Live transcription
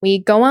We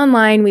go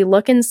online, we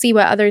look and see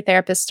what other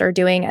therapists are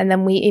doing, and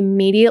then we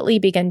immediately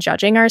begin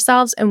judging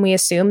ourselves and we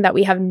assume that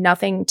we have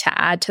nothing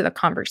to add to the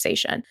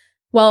conversation.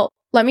 Well,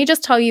 let me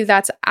just tell you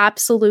that's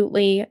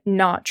absolutely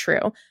not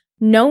true.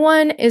 No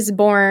one is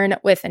born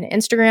with an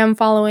Instagram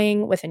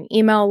following, with an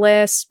email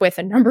list, with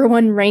a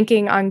 #1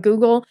 ranking on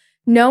Google.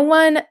 No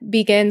one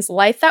begins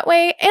life that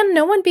way, and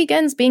no one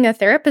begins being a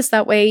therapist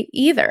that way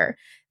either.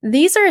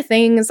 These are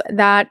things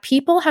that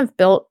people have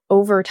built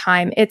over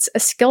time. It's a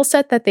skill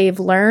set that they've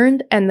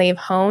learned and they've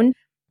honed.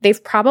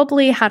 They've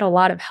probably had a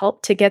lot of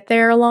help to get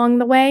there along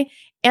the way,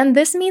 and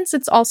this means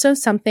it's also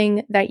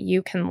something that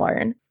you can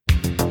learn.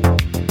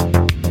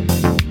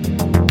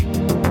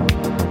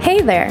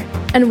 Hey there,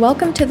 and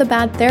welcome to The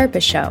Bad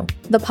Therapist Show,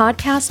 the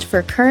podcast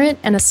for current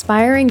and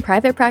aspiring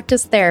private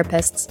practice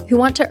therapists who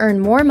want to earn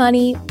more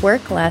money,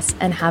 work less,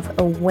 and have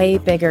a way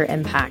bigger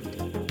impact.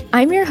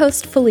 I'm your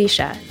host,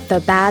 Felicia, the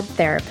Bad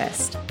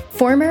Therapist,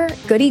 former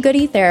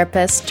goody-goody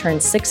therapist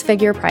turned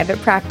six-figure private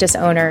practice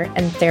owner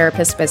and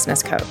therapist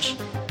business coach.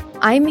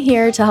 I'm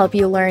here to help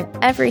you learn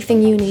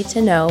everything you need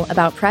to know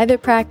about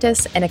private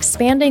practice and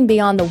expanding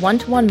beyond the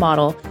one-to-one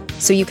model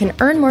so you can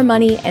earn more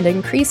money and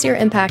increase your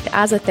impact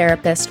as a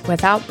therapist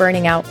without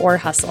burning out or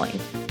hustling.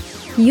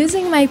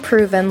 Using my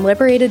proven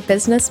liberated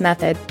business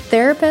method,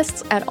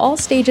 therapists at all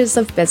stages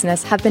of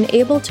business have been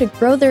able to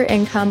grow their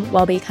income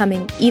while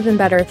becoming even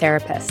better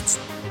therapists.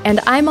 And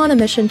I'm on a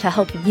mission to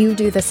help you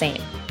do the same.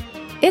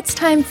 It's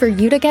time for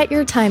you to get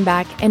your time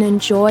back and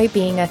enjoy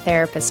being a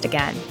therapist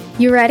again.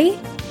 You ready?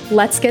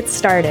 Let's get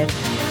started.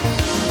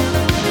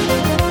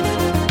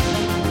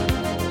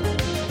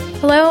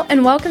 Hello,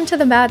 and welcome to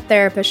The Bad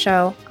Therapist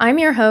Show. I'm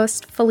your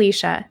host,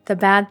 Felicia, the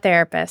Bad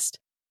Therapist.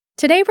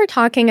 Today, we're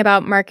talking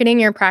about marketing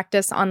your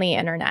practice on the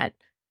internet.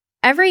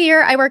 Every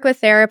year, I work with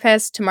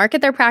therapists to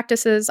market their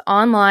practices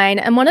online,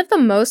 and one of the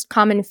most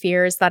common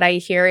fears that I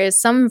hear is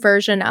some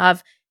version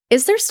of,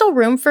 is there still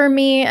room for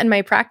me and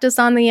my practice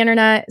on the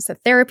internet? Is the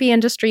therapy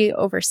industry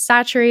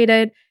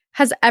oversaturated?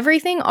 Has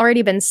everything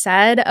already been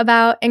said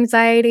about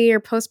anxiety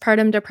or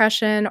postpartum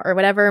depression or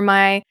whatever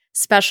my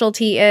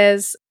specialty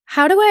is?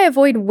 How do I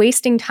avoid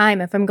wasting time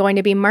if I'm going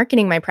to be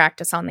marketing my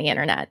practice on the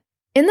internet?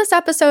 In this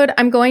episode,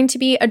 I'm going to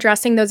be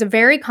addressing those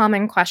very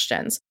common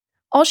questions.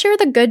 I'll share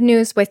the good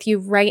news with you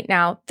right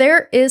now.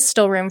 There is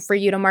still room for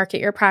you to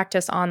market your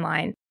practice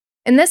online.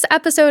 In this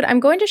episode, I'm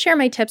going to share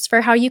my tips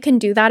for how you can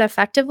do that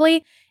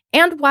effectively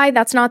and why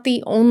that's not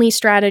the only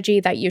strategy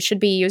that you should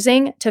be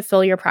using to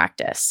fill your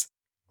practice.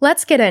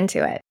 Let's get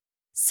into it.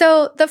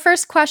 So the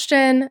first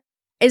question,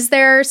 is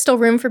there still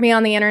room for me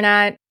on the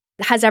internet?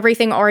 Has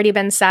everything already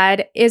been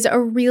said? Is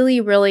a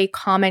really, really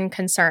common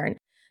concern.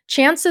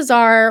 Chances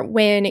are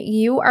when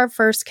you are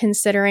first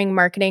considering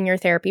marketing your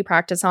therapy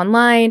practice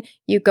online,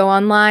 you go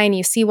online,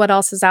 you see what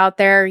else is out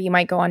there. You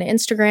might go on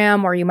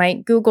Instagram or you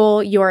might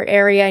Google your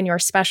area and your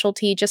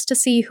specialty just to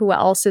see who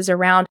else is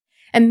around.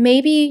 And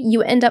maybe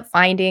you end up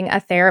finding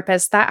a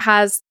therapist that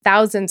has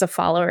thousands of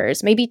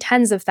followers, maybe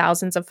tens of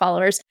thousands of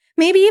followers,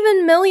 maybe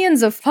even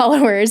millions of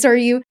followers, or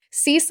you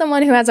see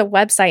someone who has a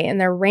website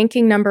and they're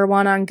ranking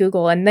 #1 on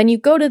Google, and then you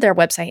go to their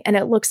website and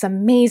it looks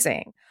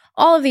amazing.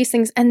 All of these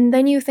things, and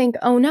then you think,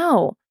 oh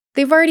no,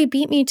 they've already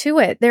beat me to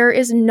it. There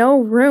is no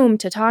room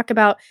to talk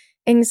about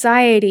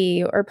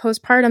anxiety or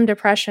postpartum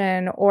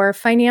depression or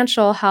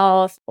financial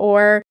health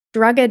or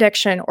drug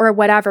addiction or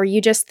whatever.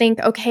 You just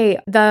think, okay,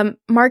 the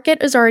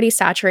market is already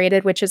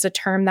saturated, which is a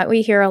term that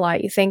we hear a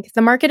lot. You think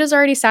the market is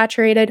already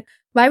saturated.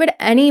 Why would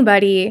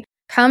anybody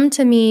come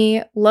to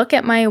me, look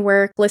at my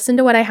work, listen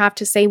to what I have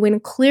to say when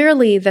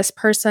clearly this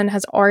person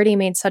has already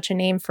made such a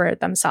name for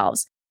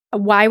themselves?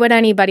 Why would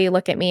anybody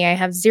look at me? I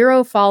have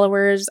 0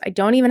 followers. I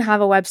don't even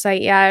have a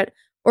website yet,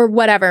 or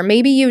whatever.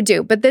 Maybe you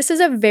do, but this is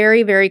a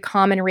very, very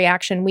common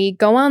reaction. We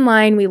go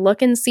online, we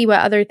look and see what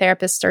other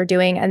therapists are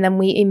doing, and then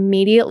we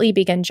immediately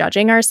begin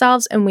judging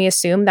ourselves and we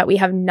assume that we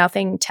have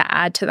nothing to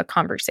add to the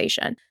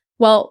conversation.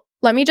 Well,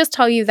 let me just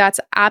tell you that's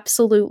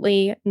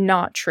absolutely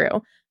not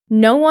true.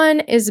 No one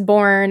is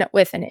born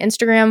with an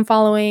Instagram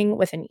following,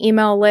 with an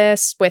email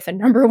list, with a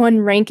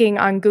 #1 ranking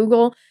on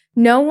Google.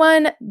 No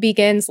one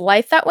begins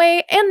life that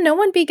way, and no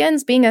one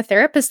begins being a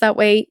therapist that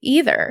way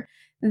either.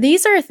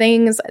 These are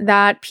things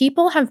that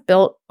people have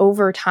built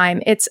over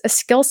time. It's a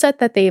skill set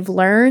that they've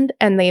learned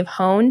and they've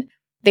honed.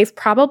 They've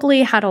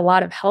probably had a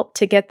lot of help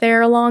to get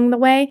there along the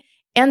way,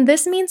 and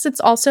this means it's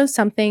also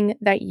something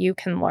that you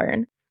can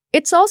learn.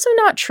 It's also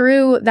not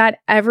true that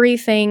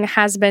everything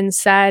has been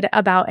said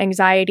about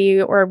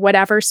anxiety or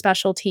whatever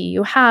specialty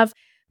you have,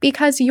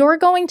 because you're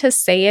going to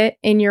say it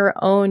in your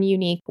own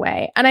unique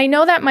way. And I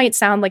know that might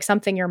sound like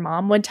something your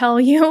mom would tell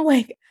you,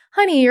 like,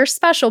 honey, you're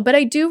special, but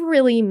I do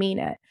really mean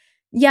it.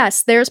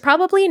 Yes, there's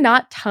probably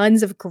not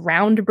tons of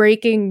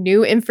groundbreaking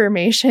new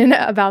information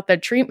about the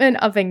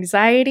treatment of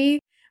anxiety,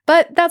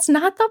 but that's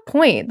not the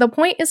point. The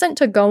point isn't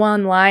to go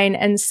online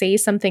and say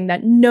something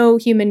that no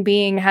human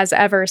being has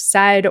ever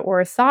said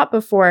or thought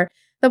before.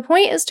 The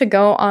point is to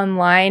go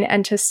online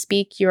and to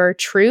speak your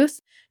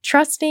truth,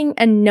 trusting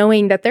and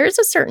knowing that there's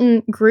a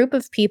certain group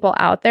of people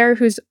out there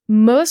who's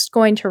most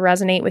going to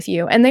resonate with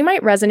you. And they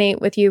might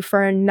resonate with you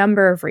for a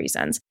number of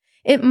reasons.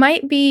 It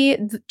might be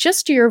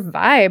just your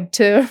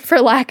vibe, for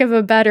lack of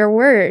a better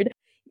word.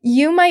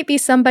 You might be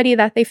somebody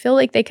that they feel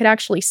like they could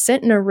actually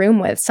sit in a room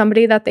with,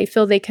 somebody that they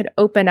feel they could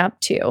open up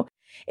to.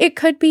 It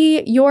could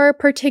be your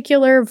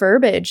particular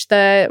verbiage,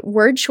 the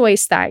word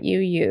choice that you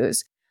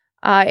use.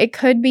 It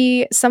could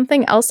be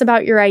something else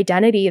about your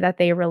identity that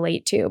they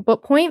relate to.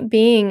 But point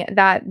being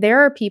that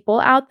there are people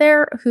out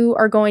there who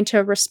are going to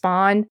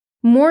respond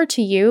more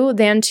to you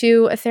than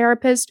to a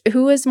therapist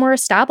who is more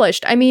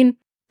established. I mean,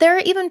 there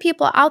are even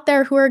people out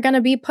there who are going to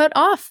be put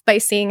off by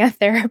seeing a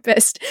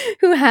therapist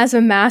who has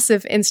a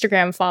massive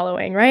Instagram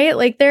following, right?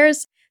 Like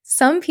there's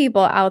some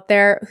people out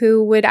there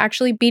who would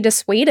actually be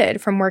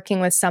dissuaded from working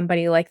with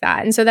somebody like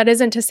that. And so that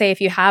isn't to say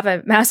if you have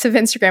a massive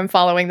Instagram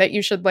following that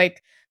you should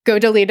like go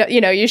delete,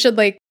 you should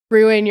like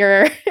ruin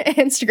your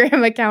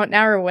Instagram account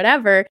now or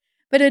whatever.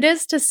 But it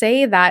is to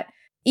say that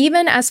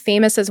even as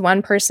famous as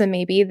one person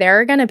may be,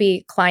 there are going to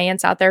be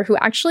clients out there who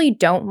actually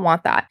don't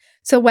want that.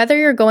 So whether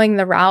you're going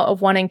the route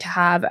of wanting to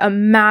have a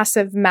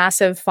massive,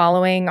 massive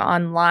following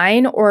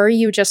online, or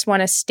you just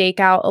want to stake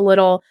out a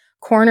little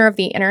corner of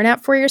the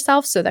internet for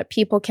yourself so that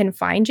people can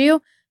find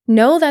you,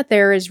 know that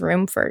there is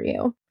room for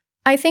you.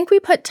 I think we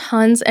put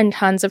tons and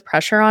tons of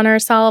pressure on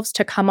ourselves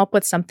to come up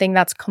with something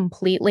that's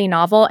completely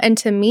novel. And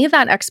to me,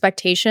 that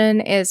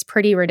expectation is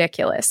pretty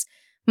ridiculous.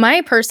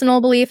 My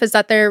personal belief is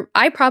that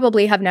I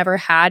probably have never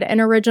had an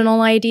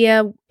original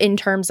idea in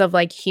terms of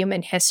like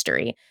human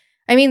history.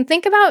 I mean,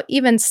 think about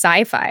even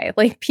sci-fi.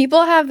 Like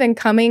people have been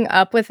coming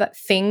up with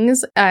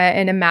things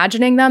and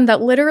imagining them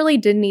that literally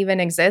didn't even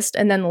exist.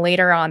 And then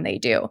later on they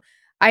do.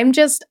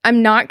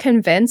 I'm not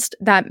convinced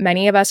that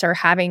many of us are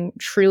having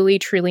truly,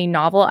 truly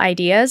novel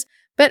ideas,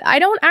 but I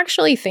don't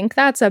actually think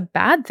that's a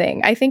bad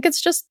thing. I think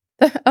it's just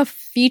a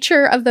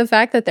feature of the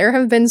fact that there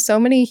have been so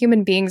many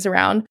human beings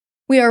around.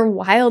 We are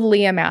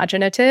wildly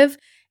imaginative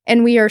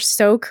and we are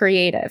so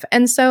creative.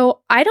 And so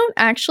I don't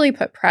actually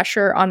put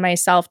pressure on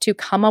myself to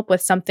come up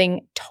with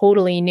something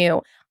totally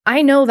new.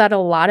 I know that a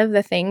lot of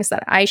the things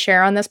that I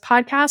share on this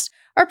podcast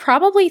are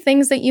probably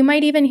things that you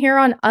might even hear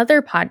on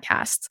other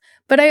podcasts.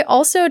 But I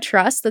also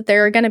trust that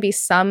there are going to be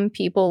some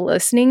people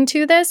listening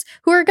to this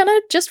who are going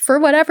to, just for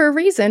whatever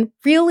reason,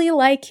 really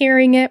like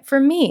hearing it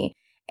from me.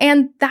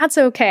 And that's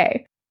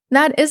okay.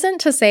 That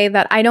isn't to say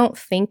that I don't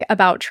think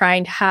about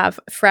trying to have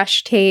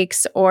fresh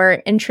takes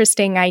or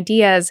interesting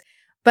ideas,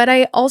 but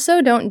I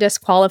also don't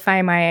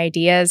disqualify my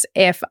ideas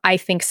if I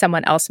think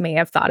someone else may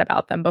have thought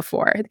about them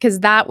before,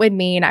 because that would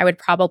mean I would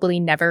probably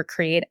never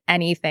create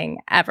anything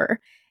ever.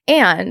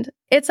 And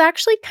it's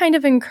actually kind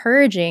of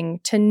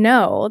encouraging to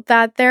know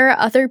that there are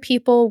other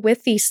people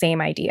with these same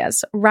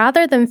ideas,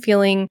 rather than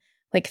feeling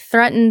like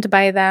threatened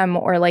by them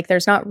or like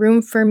there's not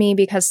room for me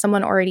because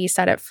someone already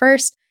said it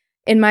first.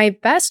 In my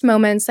best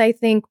moments, I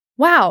think,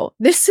 wow,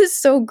 this is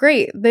so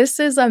great. This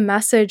is a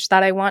message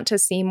that I want to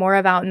see more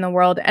of out in the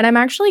world. And I'm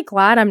actually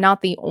glad I'm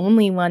not the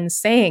only one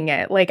saying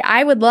it. Like,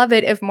 I would love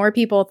it if more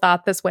people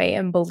thought this way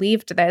and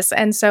believed this.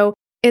 And so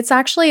it's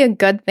actually a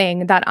good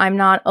thing that I'm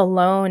not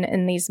alone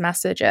in these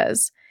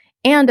messages.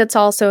 And it's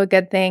also a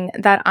good thing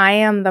that I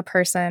am the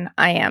person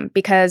I am,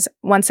 because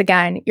once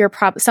again,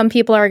 some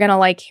people are going to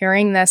like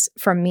hearing this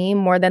from me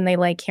more than they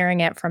like hearing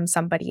it from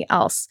somebody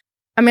else.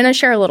 I'm going to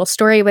share a little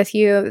story with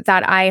you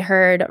that I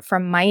heard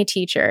from my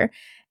teacher.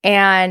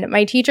 And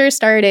my teacher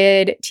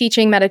started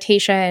teaching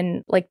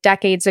meditation like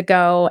decades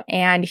ago,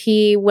 and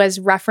he was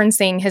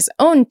referencing his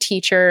own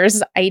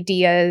teacher's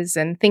ideas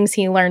and things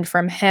he learned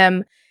from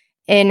him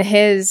in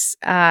his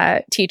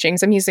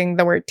teachings. I'm using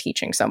the word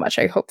teaching so much.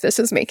 I hope this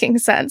is making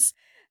sense.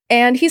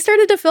 And he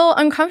started to feel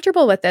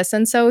uncomfortable with this.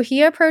 And so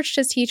he approached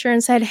his teacher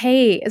and said,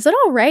 "Hey, is it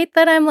all right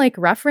that I'm like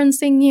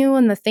referencing you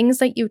and the things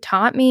that you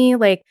taught me?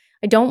 Like,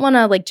 I don't want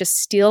to like just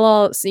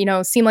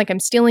seem like I'm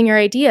stealing your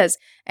ideas."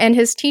 And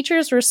his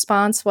teacher's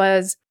response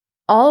was,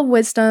 "All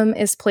wisdom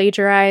is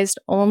plagiarized,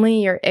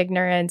 only your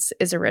ignorance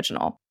is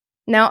original."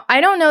 Now, I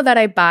don't know that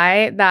I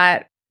buy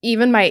that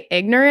even my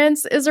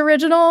ignorance is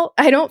original.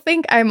 I don't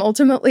think I'm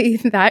ultimately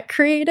that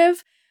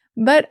creative,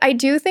 but I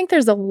do think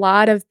there's a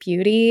lot of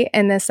beauty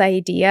in this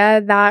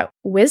idea that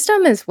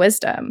wisdom is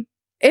wisdom.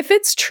 If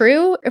it's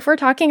true, if we're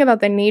talking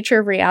about the nature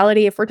of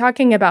reality, if we're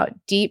talking about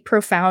deep,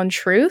 profound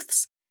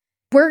truths,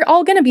 we're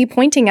all going to be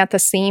pointing at the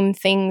same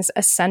things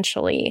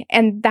essentially.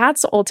 And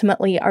that's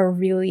ultimately a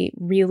really,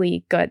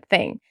 really good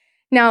thing.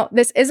 Now,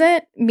 this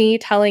isn't me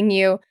telling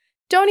you,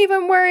 don't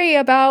even worry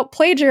about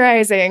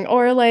plagiarizing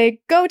or like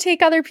go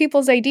take other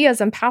people's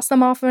ideas and pass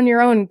them off on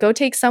your own. Go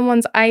take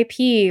someone's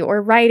IP or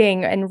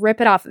writing and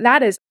rip it off.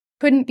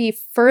 Couldn't be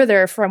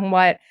further from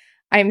what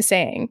I'm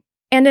saying.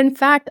 And in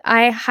fact,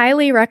 I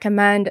highly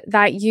recommend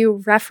that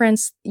you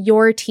reference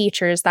your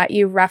teachers, that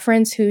you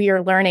reference who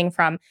you're learning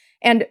from.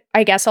 And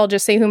I guess I'll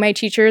just say who my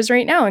teacher is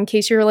right now in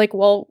case you're like,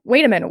 well,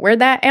 wait a minute, where'd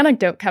that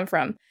anecdote come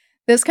from?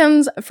 This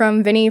comes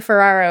from Vinny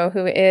Ferraro,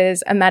 who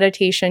is a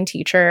meditation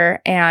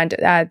teacher and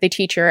the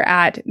teacher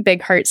at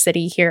Big Heart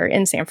City here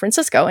in San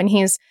Francisco. And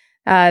he's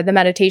the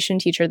meditation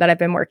teacher that I've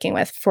been working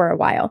with for a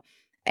while.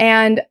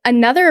 And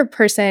another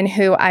person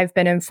who I've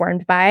been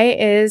informed by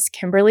is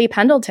Kimberly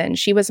Pendleton.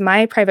 She was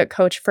my private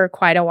coach for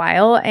quite a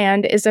while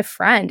and is a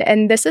friend.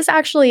 And this is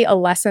actually a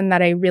lesson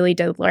that I really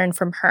did learn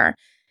from her.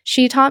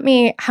 She taught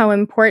me how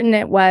important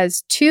it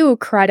was to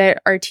credit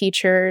our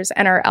teachers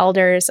and our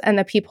elders and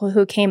the people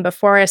who came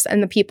before us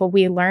and the people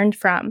we learned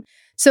from.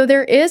 So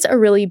there is a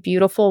really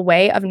beautiful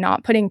way of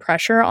not putting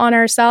pressure on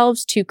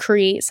ourselves to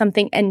create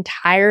something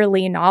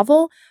entirely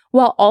novel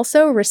while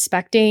also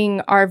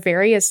respecting our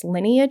various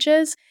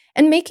lineages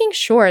and making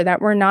sure that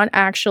we're not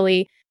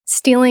actually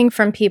stealing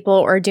from people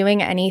or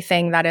doing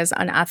anything that is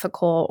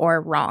unethical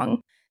or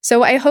wrong.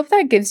 So I hope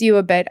that gives you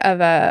a bit of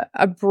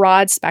a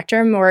broad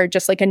spectrum or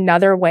just like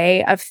another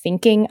way of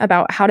thinking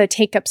about how to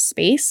take up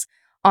space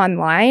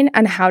online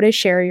and how to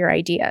share your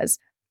ideas.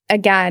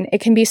 Again,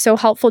 it can be so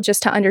helpful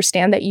just to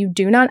understand that you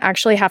do not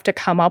actually have to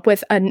come up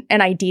with an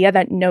idea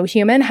that no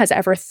human has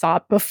ever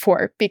thought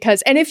before.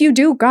 And if you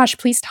do, gosh,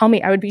 please tell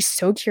me. I would be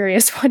so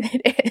curious what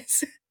it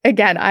is.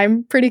 Again,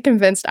 I'm pretty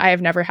convinced I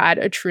have never had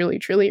a truly,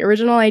 truly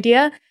original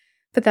idea,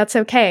 but that's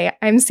okay.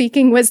 I'm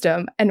seeking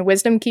wisdom, and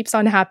wisdom keeps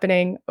on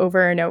happening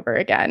over and over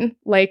again.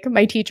 Like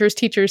my teacher's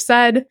teacher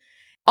said,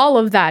 all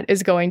of that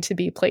is going to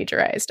be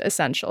plagiarized,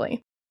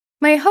 essentially.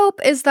 My hope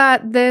is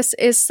that this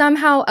is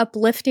somehow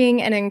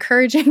uplifting and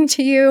encouraging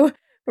to you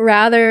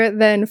rather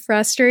than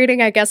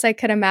frustrating. I guess I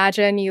could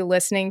imagine you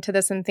listening to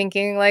this and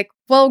thinking like,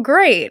 well,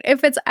 great.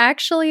 If it's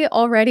actually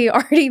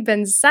already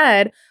been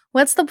said,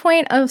 what's the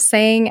point of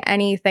saying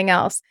anything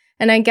else?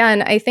 And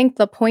again, I think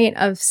the point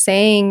of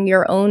saying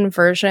your own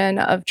version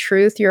of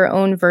truth, your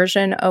own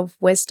version of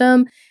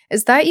wisdom,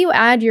 is that you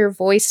add your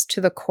voice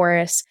to the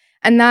chorus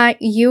and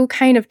that you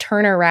kind of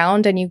turn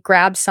around and you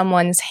grab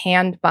someone's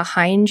hand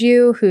behind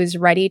you who's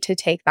ready to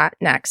take that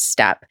next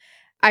step.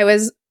 I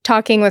was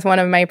talking with one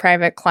of my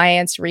private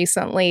clients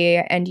recently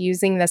and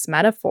using this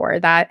metaphor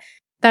that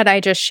I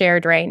just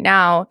shared right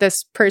now.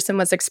 This person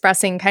was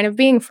expressing kind of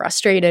being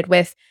frustrated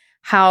with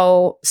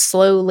how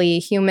slowly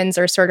humans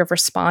are sort of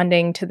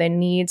responding to the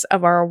needs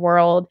of our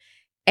world.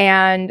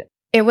 And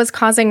it was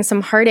causing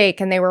some heartache,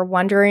 and they were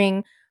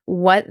wondering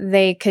what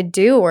they could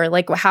do, or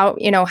like how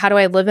do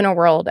I live in a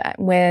world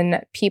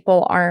when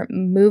people aren't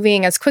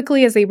moving as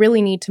quickly as they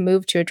really need to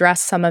move to address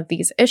some of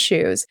these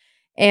issues.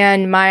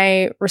 And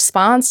my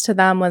response to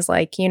them was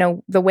like,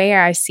 the way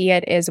I see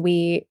it is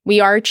we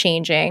are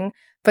changing,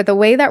 but the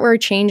way that we're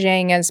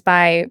changing is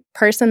by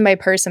person by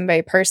person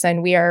by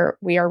person. We are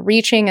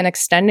reaching and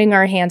extending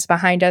our hands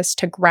behind us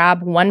to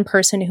grab one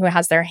person who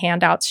has their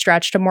hand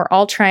outstretched, and we're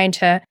all trying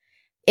to,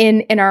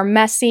 in our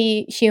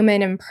messy,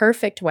 human,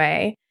 imperfect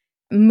way,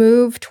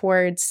 move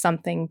towards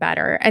something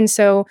better. And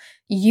so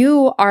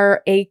you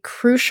are a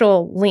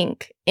crucial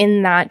link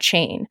in that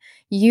chain.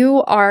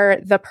 You are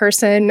the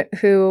person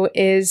who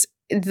is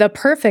the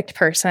perfect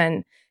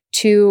person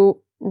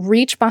to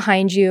reach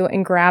behind you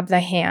and grab the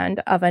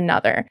hand of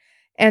another.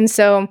 And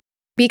so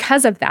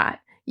because of that,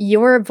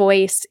 your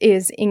voice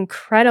is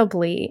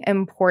incredibly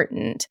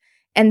important.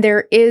 And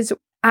there is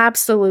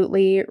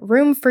absolutely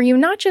room for you,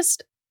 not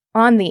just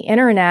on the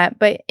internet,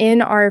 but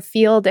in our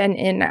field and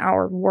in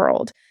our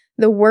world.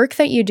 The work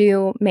that you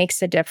do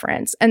makes a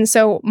difference. And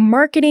so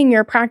marketing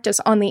your practice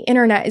on the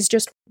internet is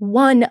just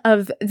one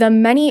of the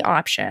many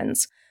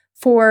options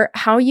for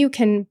how you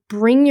can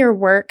bring your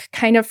work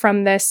kind of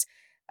from this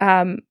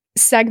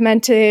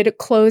segmented,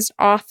 closed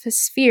off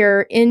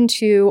sphere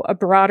into a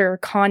broader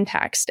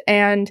context.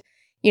 And,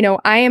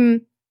 I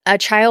am a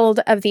child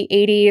of the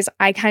 80s.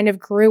 I kind of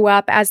grew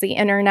up as the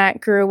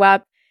internet grew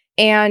up.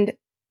 And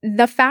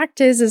the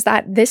fact is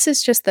that this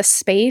is just the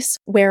space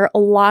where a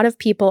lot of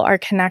people are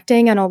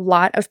connecting and a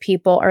lot of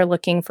people are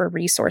looking for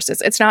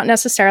resources. It's not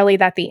necessarily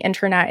that the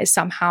internet is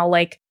somehow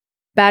like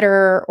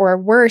better or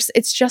worse.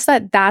 It's just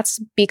that that's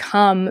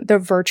become the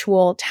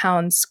virtual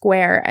town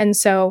square. And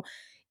so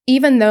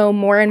even though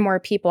more and more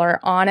people are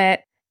on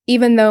it,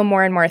 even though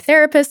more and more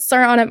therapists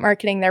are on it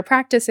marketing their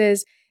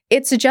practices,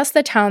 it's just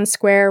the town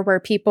square where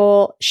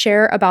people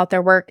share about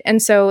their work.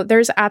 And so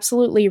there's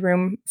absolutely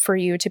room for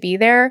you to be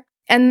there.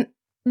 And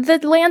the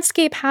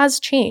landscape has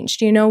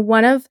changed.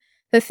 One of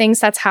the things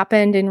that's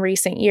happened in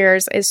recent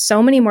years is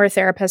so many more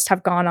therapists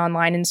have gone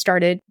online and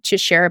started to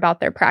share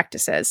about their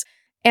practices.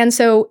 And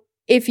so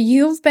if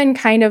you've been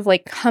kind of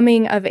like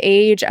coming of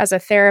age as a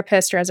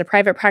therapist or as a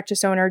private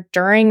practice owner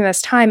during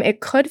this time,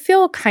 it could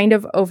feel kind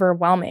of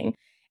overwhelming.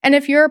 And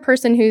if you're a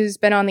person who's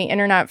been on the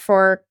internet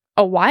for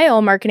a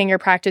while marketing your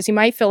practice, you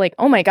might feel like,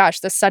 oh my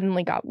gosh, this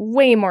suddenly got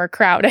way more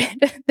crowded.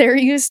 There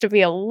used to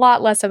be a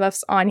lot less of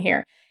us on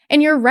here.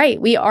 And you're right.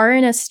 We are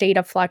in a state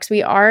of flux.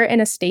 We are in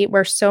a state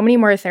where so many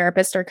more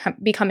therapists are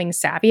becoming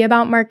savvy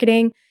about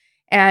marketing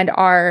and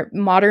are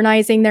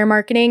modernizing their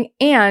marketing.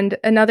 And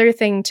another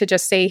thing to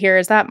just say here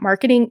is that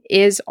marketing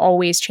is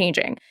always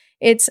changing.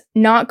 It's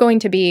not going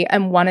to be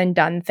a one and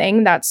done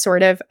thing. That's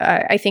sort of,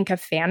 I think, a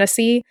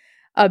fantasy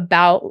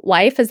about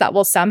life, is that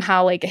we'll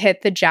somehow like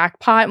hit the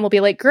jackpot and we'll be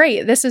like,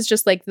 great, this is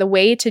just like the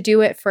way to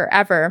do it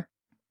forever.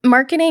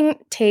 Marketing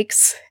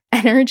takes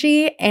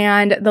energy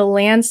and the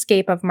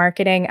landscape of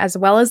marketing, as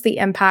well as the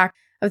impact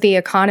of the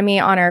economy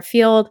on our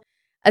field,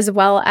 as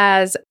well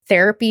as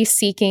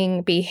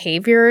therapy-seeking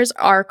behaviors,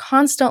 are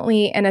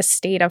constantly in a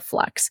state of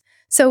flux.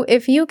 So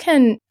if you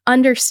can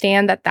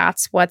understand that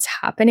that's what's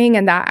happening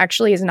and that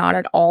actually is not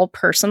at all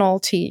personal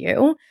to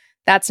you,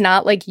 that's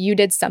not like you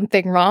did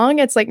something wrong.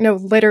 It's like, no,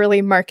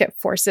 literally market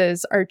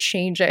forces are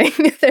changing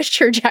the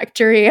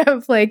trajectory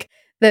of like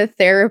the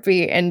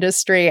therapy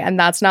industry. And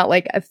that's not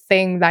like a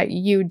thing that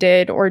you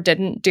did or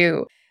didn't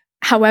do.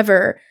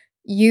 However,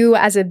 you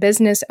as a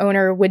business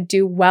owner would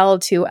do well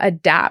to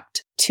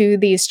adapt to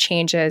these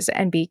changes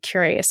and be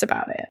curious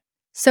about it.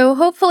 So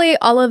hopefully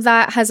all of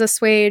that has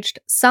assuaged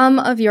some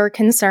of your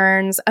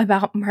concerns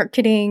about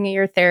marketing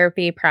your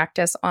therapy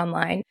practice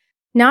online.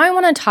 Now I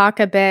want to talk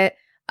a bit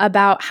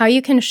about how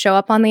you can show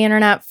up on the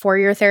internet for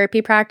your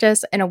therapy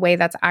practice in a way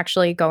that's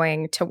actually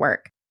going to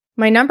work.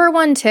 My number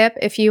one tip,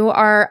 if you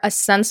are a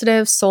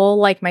sensitive soul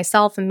like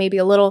myself and maybe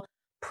a little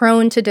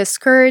prone to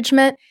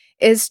discouragement,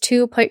 is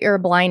to put your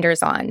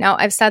blinders on. Now,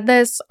 I've said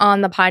this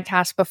on the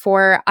podcast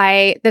before.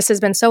 This has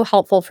been so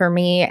helpful for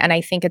me, and I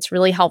think it's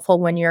really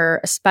helpful when you're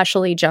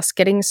especially just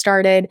getting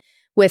started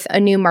with a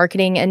new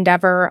marketing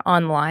endeavor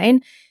online.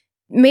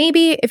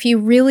 Maybe if you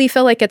really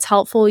feel like it's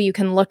helpful, you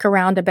can look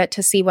around a bit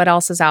to see what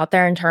else is out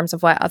there in terms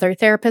of what other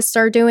therapists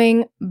are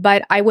doing,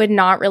 but I would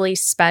not really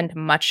spend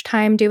much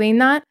time doing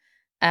that.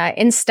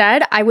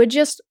 Instead, I would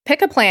just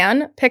pick a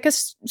plan, pick a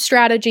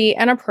strategy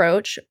and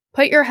approach,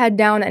 put your head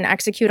down and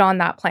execute on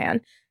that plan.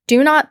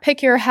 Do not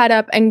pick your head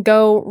up and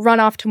go run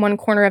off to one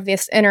corner of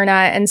this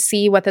internet and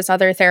see what this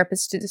other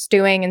therapist is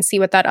doing and see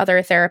what that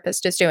other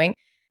therapist is doing,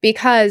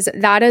 because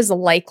that is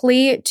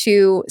likely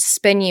to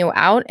spin you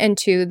out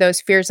into those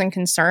fears and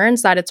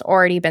concerns that it's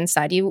already been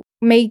said. You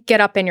may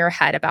get up in your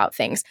head about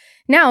things.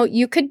 Now,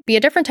 you could be a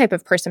different type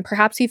of person.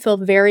 Perhaps you feel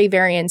very,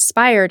 very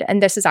inspired,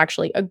 and this is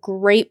actually a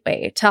great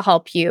way to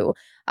help you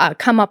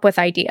come up with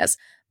ideas.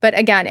 But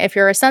again, if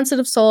you're a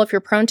sensitive soul, if you're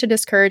prone to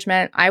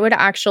discouragement, I would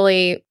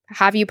actually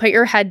have you put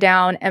your head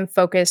down and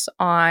focus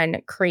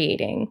on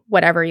creating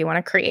whatever you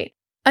want to create.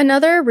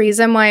 Another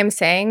reason why I'm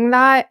saying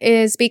that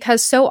is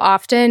because so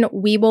often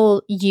we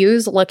will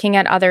use looking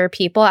at other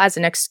people as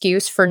an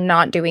excuse for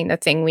not doing the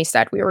thing we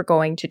said we were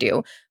going to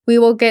do. We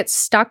will get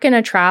stuck in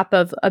a trap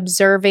of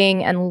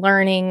observing and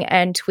learning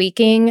and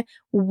tweaking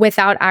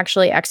without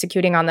actually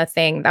executing on the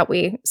thing that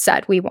we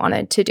said we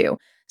wanted to do.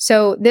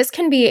 So this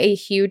can be a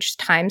huge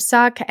time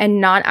suck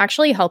and not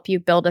actually help you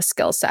build a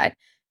skill set.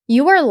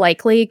 You are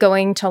likely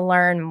going to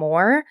learn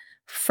more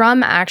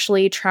from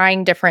actually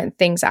trying different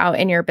things out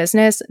in your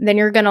business than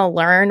you're going to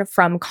learn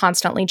from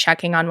constantly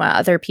checking on what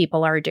other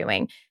people are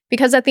doing.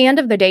 Because at the end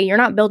of the day, you're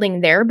not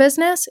building their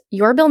business,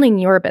 you're building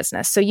your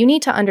business. So you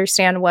need to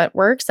understand what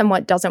works and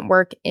what doesn't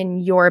work in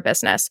your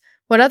business.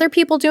 What other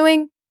people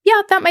doing?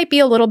 Yeah, that might be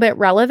a little bit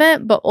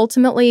relevant, but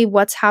ultimately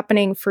what's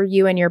happening for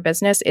you and your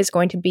business is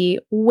going to be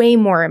way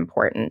more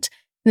important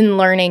than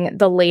learning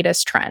the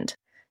latest trend.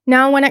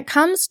 Now, when it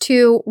comes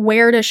to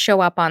where to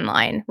show up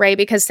online, right?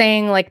 Because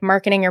saying like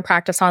marketing your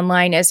practice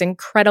online is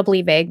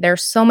incredibly vague.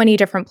 There's so many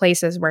different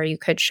places where you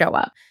could show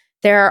up.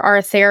 There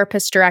are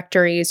therapist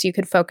directories. You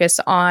could focus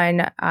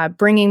on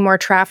bringing more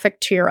traffic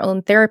to your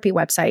own therapy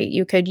website.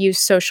 You could use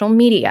social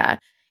media.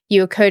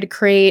 You could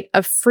create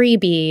a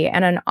freebie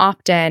and an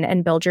opt-in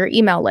and build your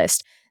email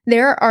list.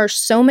 There are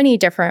so many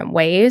different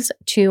ways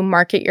to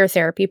market your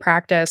therapy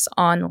practice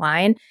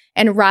online.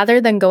 And rather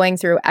than going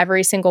through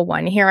every single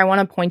one here, I want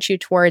to point you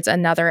towards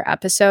another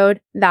episode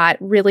that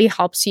really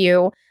helps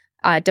you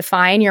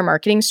define your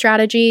marketing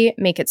strategy,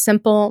 make it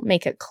simple,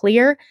 make it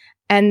clear.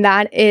 And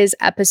that is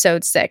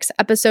episode 6.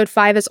 Episode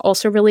 5 is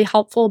also really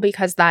helpful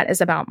because that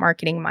is about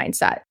marketing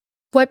mindset.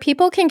 What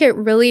people can get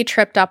really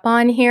tripped up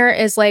on here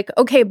is like,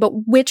 okay,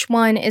 but which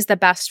one is the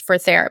best for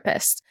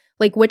therapists?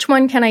 Like, which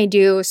one can I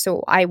do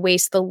so I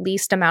waste the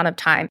least amount of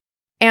time?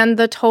 And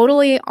the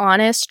totally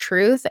honest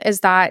truth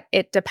is that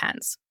it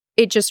depends.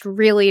 It just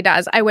really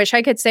does. I wish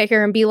I could sit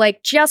here and be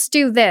like, just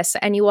do this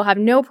and you will have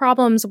no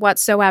problems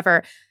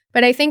whatsoever.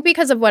 But I think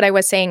because of what I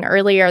was saying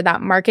earlier,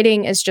 that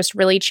marketing is just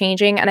really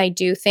changing. And I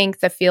do think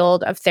the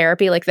field of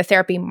therapy, like the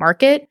therapy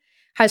market,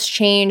 has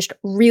changed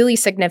really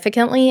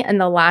significantly in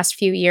the last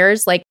few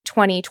years. Like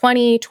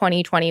 2020,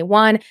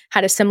 2021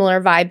 had a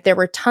similar vibe. There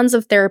were tons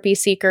of therapy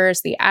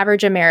seekers. The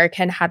average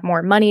American had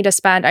more money to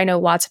spend. I know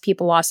lots of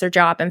people lost their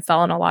job and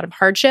fell in a lot of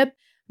hardship.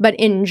 But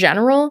in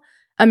general,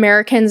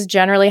 Americans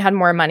generally had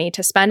more money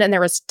to spend, and there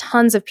was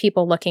tons of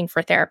people looking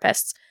for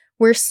therapists.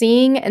 We're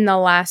seeing in the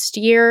last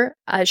year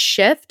a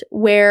shift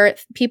where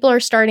people are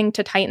starting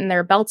to tighten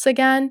their belts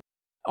again.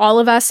 All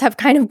of us have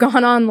kind of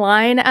gone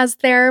online as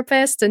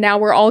therapists, and now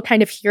we're all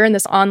kind of here in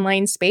this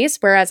online space,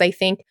 whereas I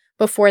think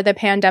before the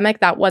pandemic,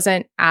 that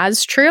wasn't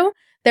as true.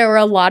 There were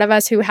a lot of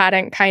us who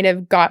hadn't kind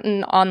of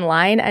gotten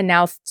online, and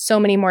now so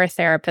many more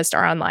therapists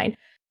are online.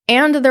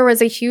 And there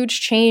was a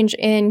huge change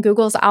in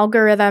Google's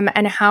algorithm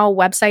and how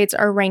websites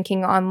are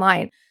ranking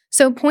online.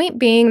 So point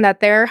being that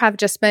there have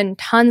just been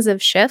tons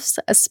of shifts,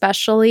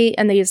 especially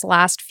in these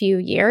last few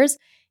years.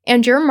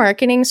 And your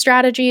marketing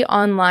strategy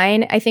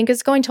online, I think,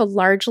 is going to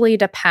largely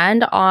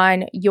depend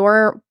on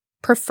your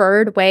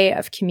preferred way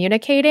of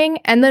communicating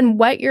and then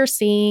what you're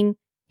seeing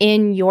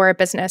in your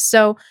business.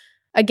 So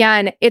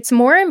again, it's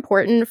more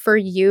important for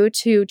you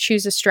to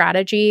choose a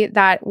strategy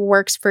that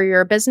works for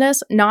your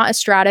business, not a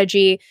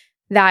strategy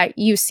that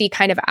you see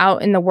kind of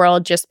out in the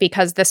world just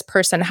because this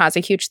person has a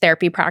huge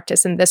therapy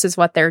practice and this is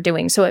what they're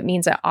doing. So it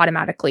means it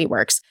automatically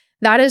works.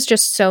 That is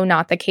just so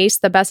not the case.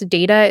 The best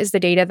data is the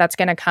data that's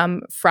going to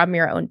come from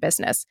your own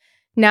business.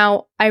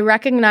 Now, I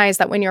recognize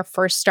that when you're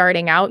first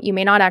starting out, you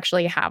may not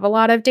actually have a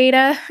lot of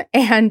data.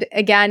 And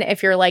again,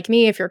 if you're like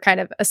me, if you're kind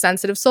of a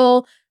sensitive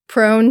soul,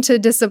 prone to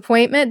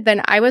disappointment,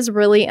 then I was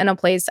really in a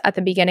place at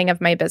the beginning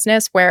of my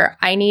business where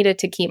I needed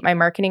to keep my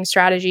marketing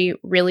strategy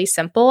really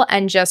simple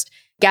and just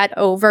get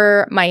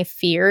over my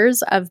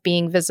fears of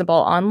being visible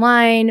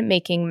online,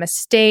 making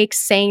mistakes,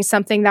 saying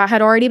something that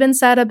had already been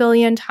said a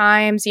billion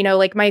times,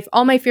 like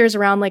all my fears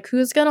around like,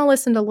 who's going to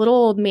listen to little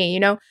old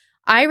me,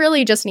 I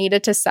really just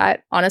needed to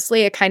set,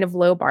 honestly, a kind of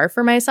low bar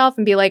for myself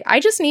and be like, I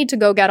just need to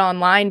go get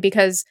online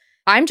because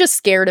I'm just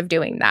scared of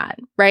doing that,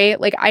 right?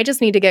 Like, I just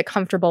need to get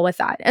comfortable with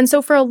that. And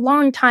so for a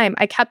long time,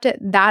 I kept it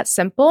that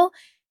simple.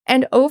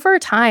 And over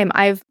time,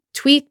 I've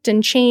tweaked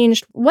and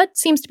changed what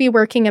seems to be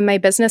working in my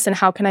business and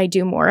how can I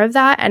do more of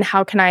that? And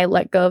how can I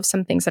let go of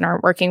some things that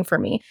aren't working for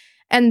me?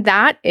 And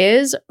that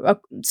is a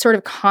sort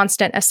of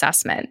constant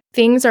assessment.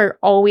 Things are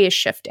always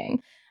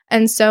shifting.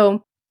 And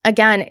so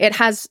again, it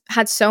has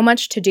had so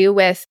much to do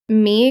with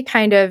me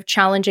kind of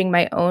challenging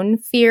my own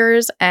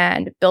fears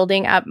and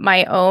building up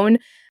my own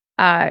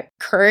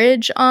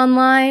courage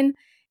online.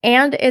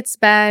 And it's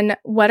been,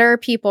 what are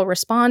people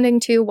responding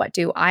to? What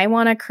do I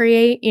want to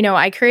create?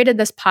 I created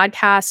this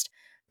podcast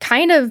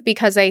kind of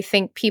because I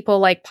think people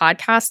like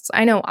podcasts.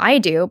 I know I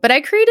do, but I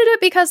created it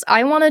because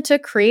I wanted to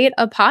create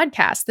a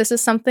podcast. This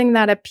is something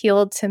that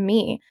appealed to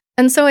me.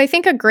 And so I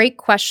think a great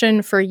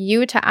question for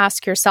you to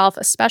ask yourself,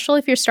 especially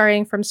if you're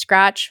starting from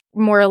scratch,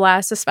 more or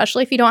less,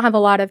 especially if you don't have a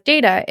lot of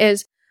data,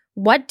 is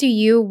what do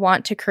you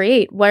want to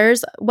create?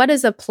 What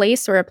is a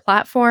place or a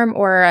platform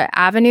or an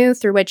avenue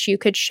through which you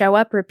could show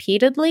up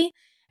repeatedly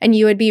and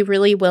you would be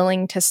really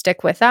willing to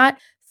stick with that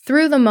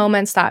through the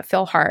moments that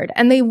feel hard?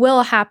 And they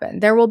will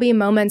happen. There will be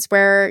moments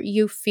where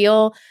you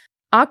feel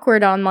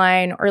awkward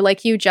online or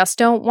like you just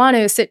don't want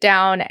to sit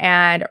down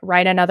and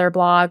write another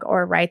blog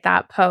or write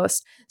that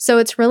post. So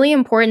it's really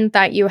important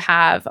that you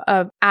have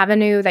an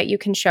avenue that you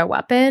can show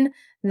up in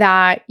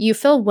that you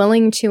feel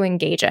willing to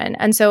engage in.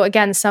 And so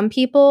again, some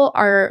people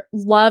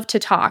love to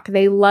talk.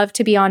 They love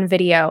to be on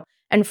video.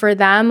 And for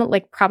them,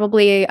 like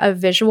probably a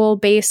visual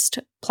based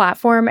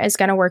platform is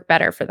going to work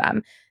better for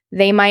them.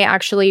 They might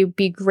actually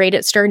be great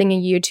at starting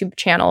a YouTube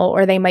channel,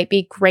 or they might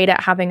be great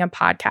at having a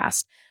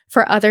podcast.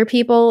 For other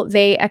people,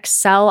 they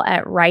excel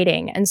at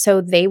writing. And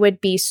so they would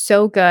be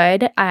so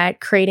good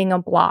at creating a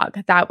blog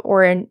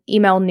or an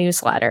email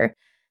newsletter.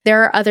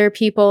 There are other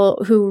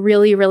people who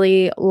really,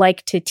 really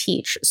like to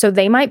teach. So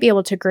they might be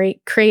able to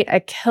create a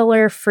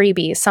killer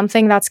freebie,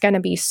 something that's going to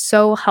be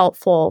so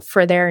helpful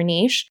for their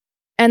niche.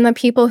 And the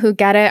people who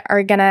get it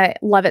are going to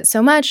love it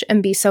so much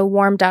and be so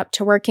warmed up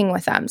to working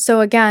with them.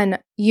 So again,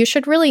 you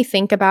should really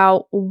think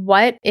about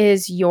what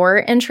is your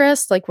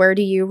interest? Like, where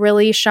do you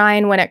really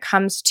shine when it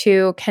comes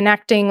to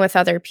connecting with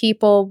other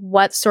people?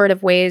 What sort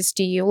of ways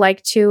do you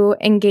like to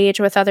engage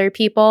with other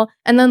people?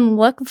 And then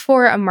look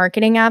for a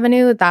marketing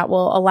avenue that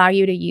will allow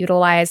you to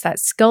utilize that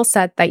skill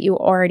set that you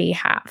already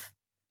have.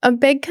 A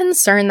big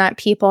concern that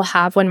people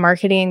have when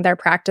marketing their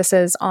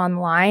practices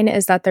online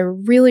is that they're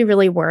really,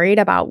 really worried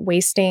about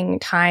wasting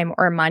time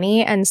or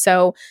money. And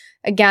so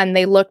again,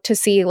 they look to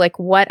see like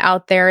what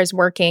out there is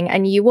working.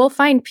 And you will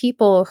find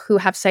people who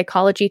have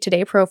Psychology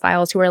Today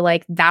profiles who are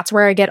like, that's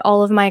where I get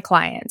all of my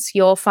clients.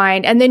 You'll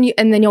find, and then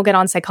you'll get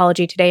on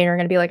Psychology Today and you're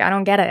going to be like, I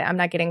don't get it. I'm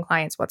not getting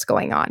clients. What's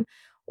going on?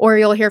 Or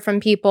you'll hear from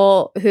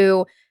people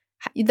who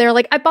they're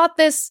like, I bought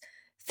this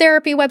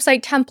therapy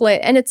website template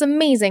and it's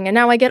amazing. And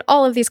now I get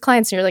all of these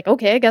clients. And you're like,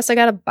 okay, I guess I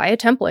got to buy a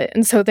template.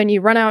 And so then you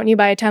run out and you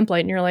buy a template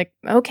and you're like,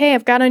 okay,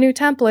 I've got a new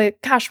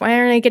template. Gosh, why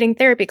aren't I getting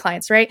therapy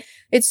clients, right?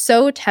 It's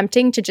so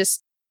tempting to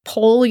just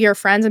poll your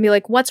friends and be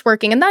like, what's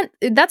working? And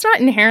that's not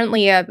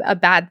inherently a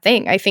bad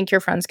thing. I think your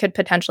friends could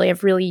potentially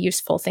have really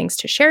useful things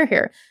to share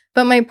here.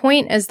 But my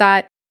point is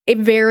that it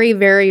very,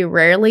 very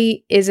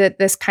rarely is it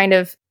this kind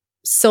of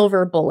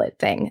silver bullet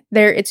thing.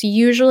 It's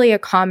usually a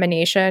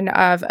combination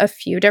of a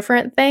few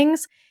different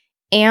things.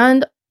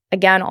 And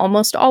again,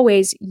 almost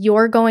always,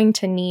 you're going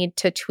to need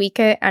to tweak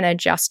it and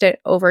adjust it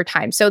over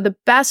time. So the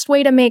best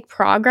way to make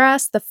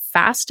progress, the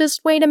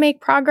fastest way to make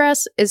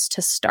progress is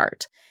to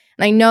start.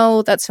 And I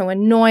know that's so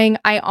annoying.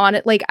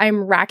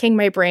 I'm racking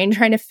my brain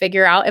trying to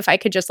figure out if I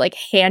could just like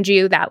hand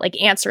you that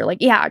like answer, like,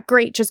 yeah,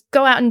 great, just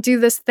go out and do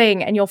this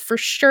thing and you'll for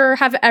sure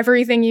have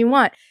everything you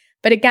want.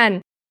 But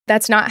again,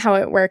 that's not how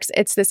it works.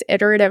 It's this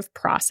iterative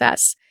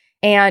process.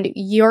 And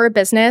your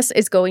business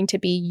is going to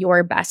be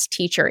your best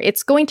teacher.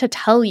 It's going to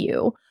tell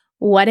you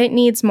what it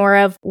needs more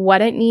of,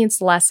 what it needs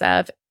less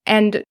of.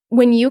 And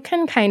when you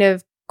can kind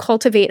of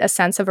cultivate a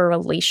sense of a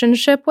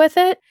relationship with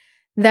it,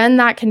 then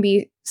that can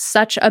be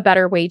such a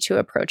better way to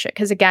approach it.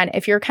 Because again,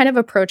 if you're kind of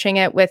approaching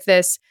it with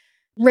this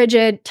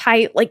rigid,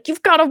 tight, like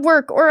you've got to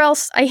work or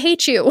else I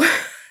hate you,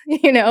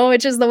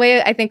 which is the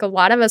way I think a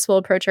lot of us will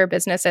approach our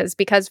businesses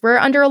because we're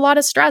under a lot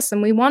of stress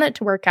and we want it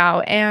to work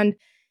out. And,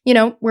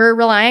 we're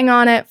relying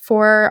on it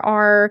for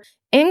our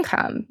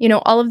income.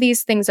 All of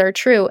these things are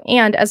true.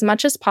 And as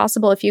much as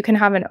possible, if you can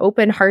have an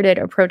open-hearted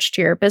approach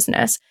to your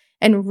business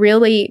and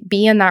really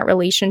be in that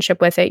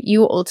relationship with it,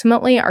 you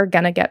ultimately are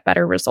going to get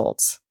better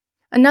results.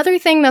 Another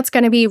thing that's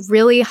going to be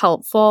really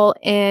helpful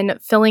in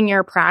filling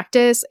your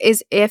practice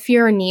is if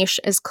your niche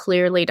is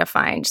clearly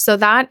defined. So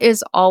that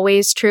is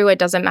always true. It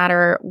doesn't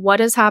matter what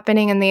is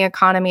happening in the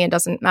economy. It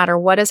doesn't matter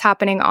what is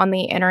happening on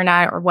the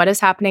internet or what is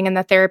happening in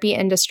the therapy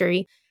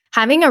industry.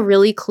 Having a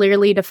really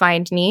clearly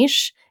defined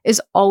niche is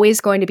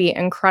always going to be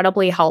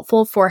incredibly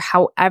helpful for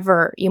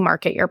however you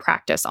market your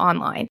practice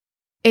online.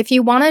 If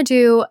you want to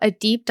do a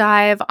deep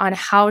dive on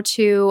how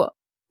to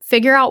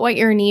figure out what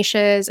your niche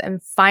is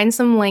and find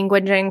some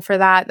languaging for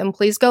that, then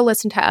please go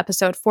listen to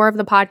episode 4 of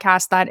the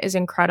podcast. That is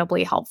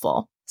incredibly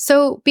helpful.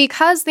 So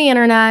because the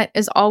internet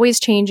is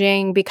always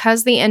changing,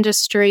 because the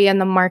industry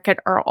and the market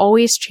are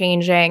always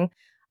changing,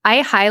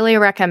 I highly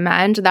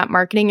recommend that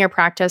marketing your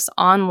practice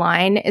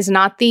online is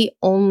not the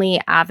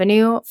only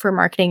avenue for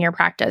marketing your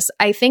practice.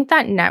 I think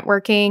that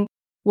networking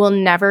will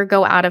never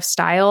go out of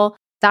style.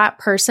 That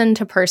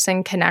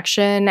person-to-person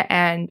connection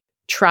and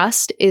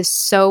trust is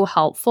so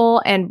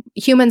helpful, and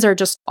humans are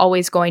just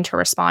always going to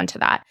respond to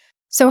that.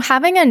 So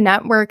having a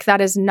network that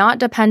is not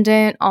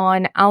dependent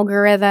on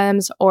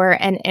algorithms or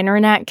an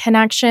internet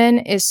connection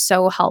is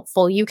so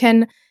helpful. You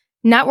can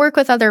network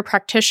with other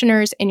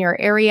practitioners in your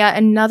area.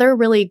 Another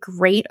really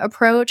great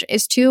approach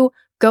is to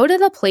go to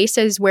the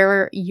places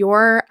where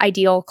your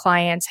ideal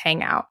clients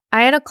hang out.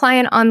 I had a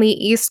client on the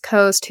East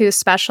Coast who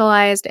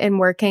specialized in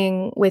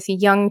working with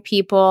young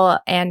people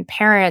and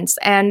parents,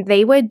 and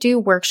they would do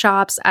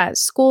workshops at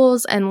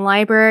schools and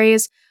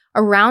libraries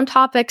around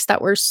topics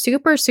that were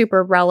super,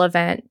 super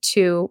relevant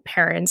to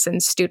parents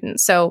and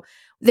students. So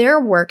their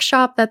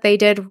workshop that they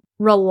did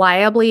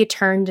reliably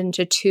turned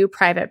into 2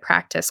 private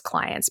practice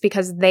clients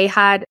because they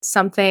had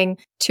something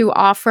to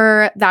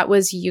offer that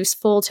was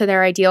useful to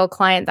their ideal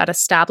client that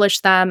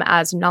established them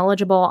as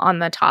knowledgeable on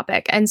the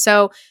topic. And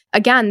so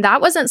again,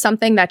 that wasn't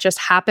something that just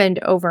happened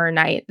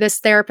overnight. This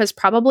therapist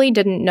probably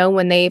didn't know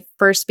when they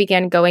first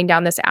began going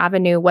down this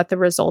avenue what the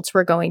results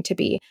were going to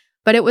be.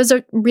 But it was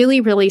a really,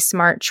 really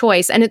smart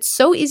choice. And it's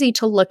so easy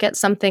to look at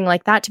something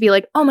like that to be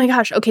like, oh my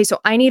gosh, okay,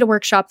 so I need a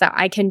workshop that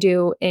I can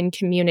do in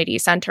community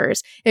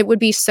centers. It would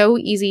be so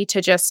easy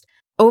to just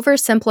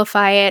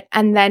oversimplify it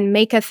and then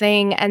make a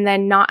thing and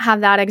then not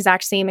have that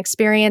exact same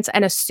experience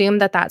and assume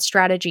that that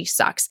strategy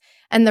sucks.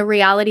 And the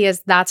reality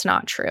is that's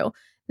not true.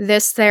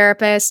 This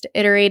therapist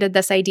iterated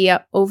this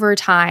idea over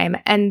time,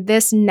 and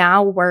this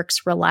now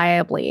works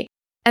reliably.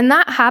 And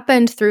that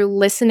happened through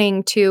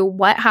listening to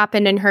what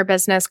happened in her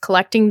business,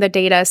 collecting the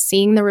data,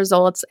 seeing the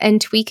results, and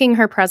tweaking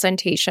her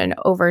presentation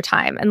over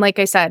time. And like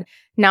I said,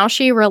 now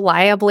she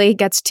reliably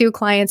gets 2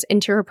 clients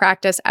into her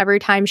practice every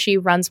time she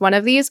runs one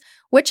of these,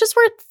 which is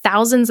worth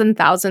thousands and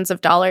thousands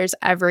of dollars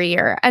every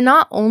year. And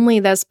not only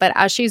this, but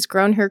as she's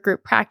grown her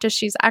group practice,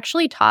 she's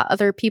actually taught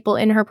other people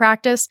in her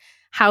practice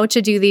how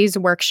to do these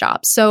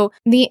workshops. So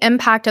the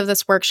impact of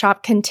this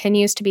workshop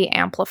continues to be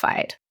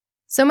amplified.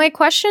 So my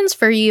questions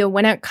for you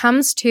when it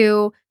comes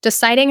to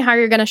deciding how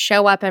you're going to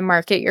show up and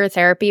market your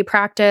therapy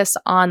practice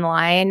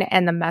online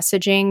and the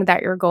messaging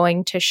that you're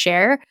going to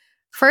share,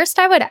 first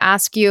I would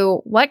ask you,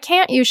 what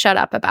can't you shut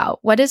up about?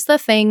 What is the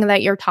thing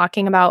that you're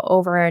talking about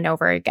over and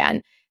over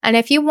again? And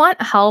if you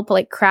want help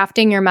like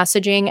crafting your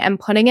messaging and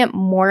putting it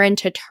more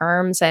into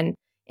terms and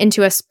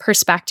into a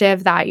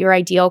perspective that your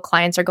ideal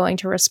clients are going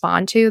to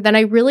respond to, then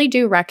I really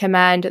do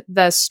recommend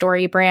the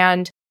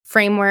StoryBrand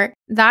framework.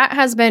 That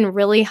has been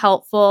really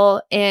helpful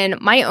in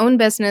my own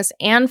business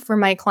and for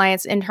my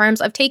clients in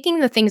terms of taking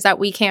the things that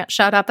we can't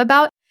shut up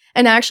about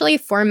and actually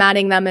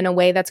formatting them in a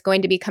way that's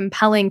going to be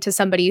compelling to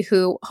somebody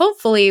who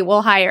hopefully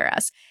will hire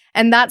us.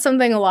 And that's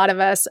something a lot of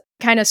us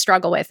kind of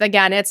struggle with.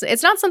 Again,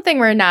 it's not something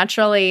we're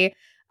naturally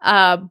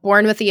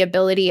born with the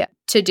ability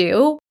to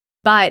do,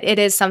 but it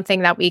is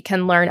something that we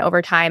can learn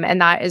over time.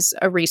 And that is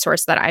a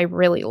resource that I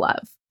really love.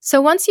 So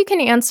once you can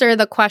answer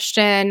the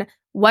question,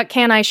 what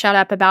can I shut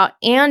up about?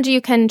 And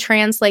you can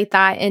translate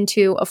that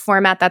into a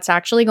format that's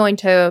actually going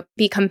to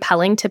be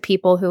compelling to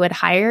people who would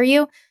hire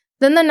you.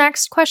 Then the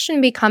next question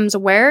becomes,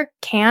 where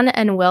can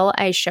and will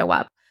I show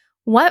up?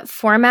 What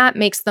format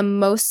makes the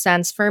most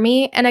sense for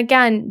me? And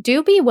again,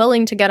 do be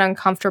willing to get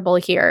uncomfortable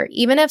here.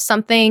 Even if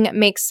something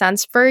makes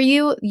sense for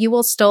you, you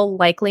will still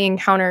likely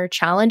encounter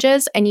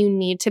challenges, and you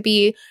need to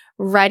be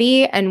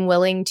ready and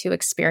willing to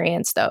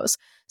experience those.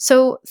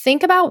 So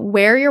think about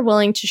where you're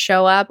willing to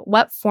show up,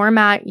 what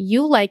format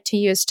you like to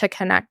use to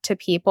connect to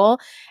people,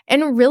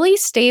 and really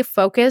stay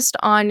focused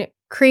on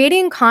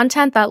creating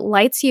content that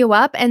lights you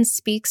up and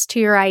speaks to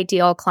your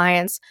ideal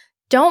clients.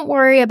 Don't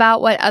worry about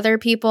what other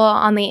people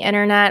on the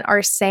internet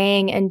are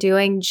saying and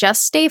doing.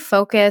 Just stay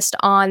focused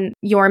on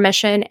your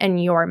mission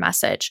and your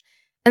message.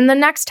 And the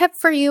next tip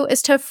for you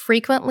is to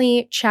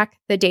frequently check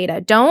the data.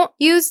 Don't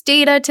use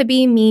data to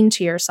be mean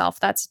to yourself.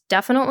 That's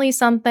definitely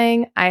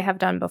something I have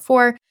done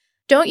before.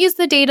 Don't use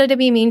the data to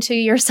be mean to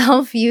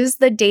yourself. Use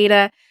the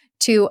data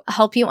to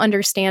help you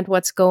understand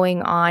what's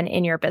going on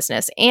in your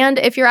business. And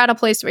if you're at a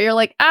place where you're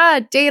like,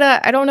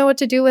 data, I don't know what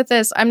to do with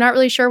this. I'm not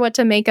really sure what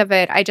to make of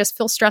it. I just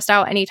feel stressed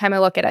out anytime I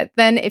look at it.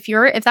 Then if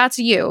that's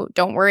you,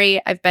 don't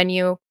worry. I've been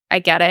you. I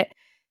get it.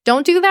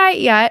 Don't do that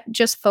yet.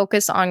 Just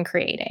focus on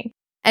creating.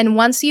 And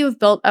once you've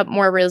built up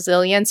more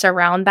resilience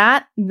around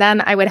that,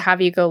 then I would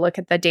have you go look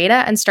at the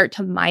data and start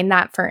to mine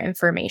that for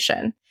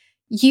information.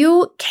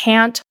 You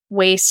can't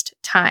waste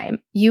time.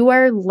 You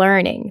are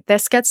learning.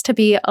 This gets to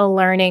be a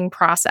learning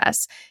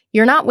process.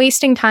 You're not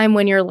wasting time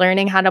when you're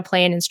learning how to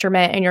play an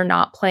instrument and you're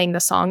not playing the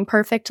song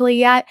perfectly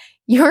yet.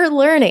 You're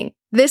learning.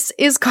 This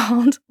is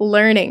called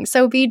learning.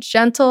 So be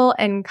gentle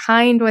and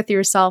kind with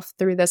yourself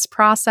through this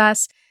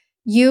process.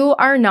 You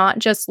are not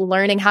just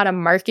learning how to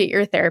market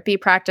your therapy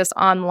practice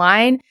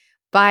online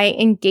by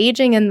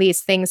engaging in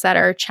these things that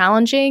are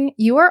challenging.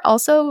 You are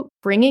also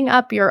bringing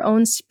up your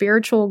own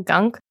spiritual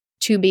gunk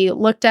to be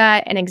looked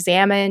at and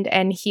examined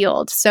and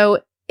healed.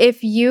 So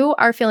if you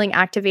are feeling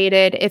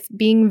activated, if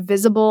being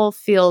visible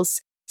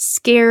feels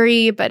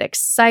scary but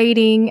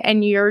exciting,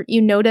 and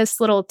you notice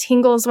little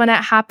tingles when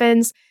it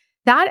happens,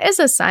 that is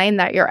a sign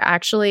that you're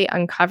actually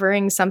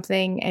uncovering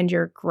something and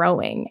you're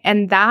growing.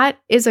 And that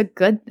is a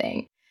good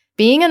thing.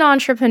 Being an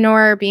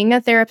entrepreneur, being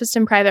a therapist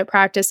in private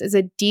practice is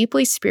a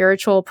deeply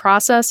spiritual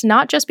process,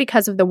 not just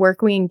because of the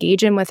work we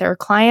engage in with our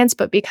clients,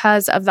 but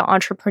because of the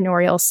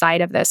entrepreneurial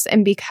side of this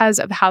and because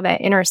of how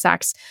that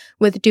intersects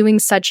with doing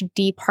such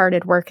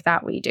deep-hearted work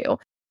that we do.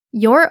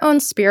 Your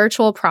own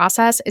spiritual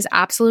process is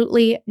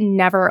absolutely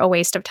never a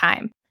waste of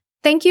time.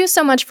 Thank you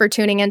so much for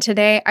tuning in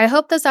today. I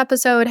hope this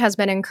episode has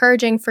been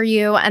encouraging for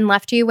you and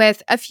left you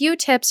with a few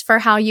tips for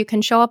how you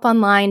can show up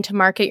online to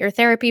market your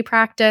therapy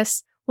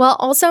practice, while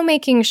also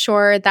making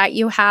sure that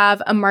you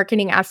have a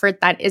marketing effort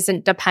that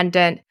isn't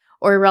dependent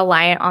or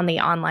reliant on the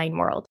online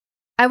world.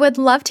 I would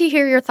love to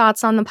hear your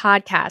thoughts on the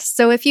podcast.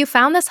 So if you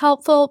found this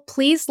helpful,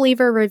 please leave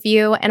a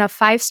review and a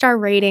 5-star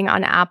rating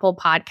on Apple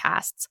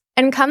Podcasts.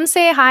 And come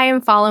say hi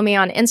and follow me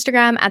on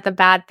Instagram at The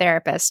Bad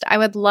Therapist. I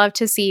would love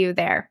to see you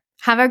there.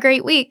 Have a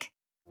great week.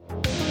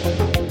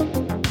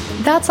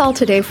 That's all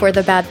today for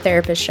The Bad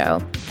Therapist Show.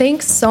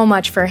 Thanks so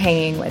much for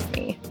hanging with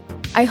me.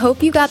 I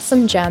hope you got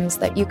some gems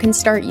that you can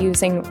start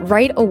using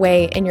right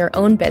away in your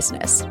own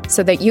business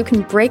so that you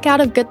can break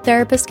out of good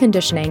therapist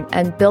conditioning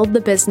and build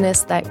the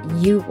business that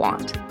you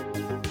want.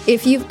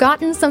 If you've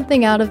gotten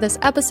something out of this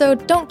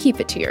episode, don't keep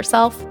it to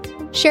yourself.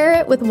 Share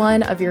it with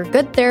one of your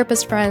good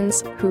therapist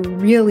friends who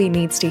really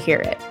needs to hear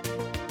it.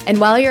 And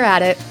while you're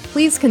at it,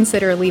 please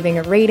consider leaving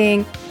a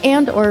rating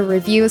and/or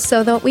review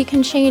so that we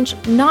can change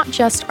not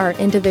just our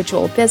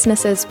individual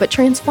businesses, but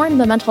transform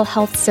the mental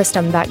health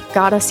system that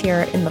got us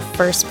here in the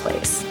first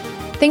place.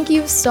 Thank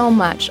you so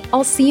much.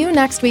 I'll see you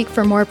next week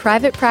for more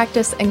private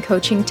practice and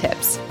coaching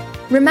tips.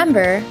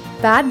 Remember,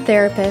 bad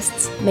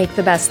therapists make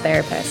the best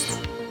therapists.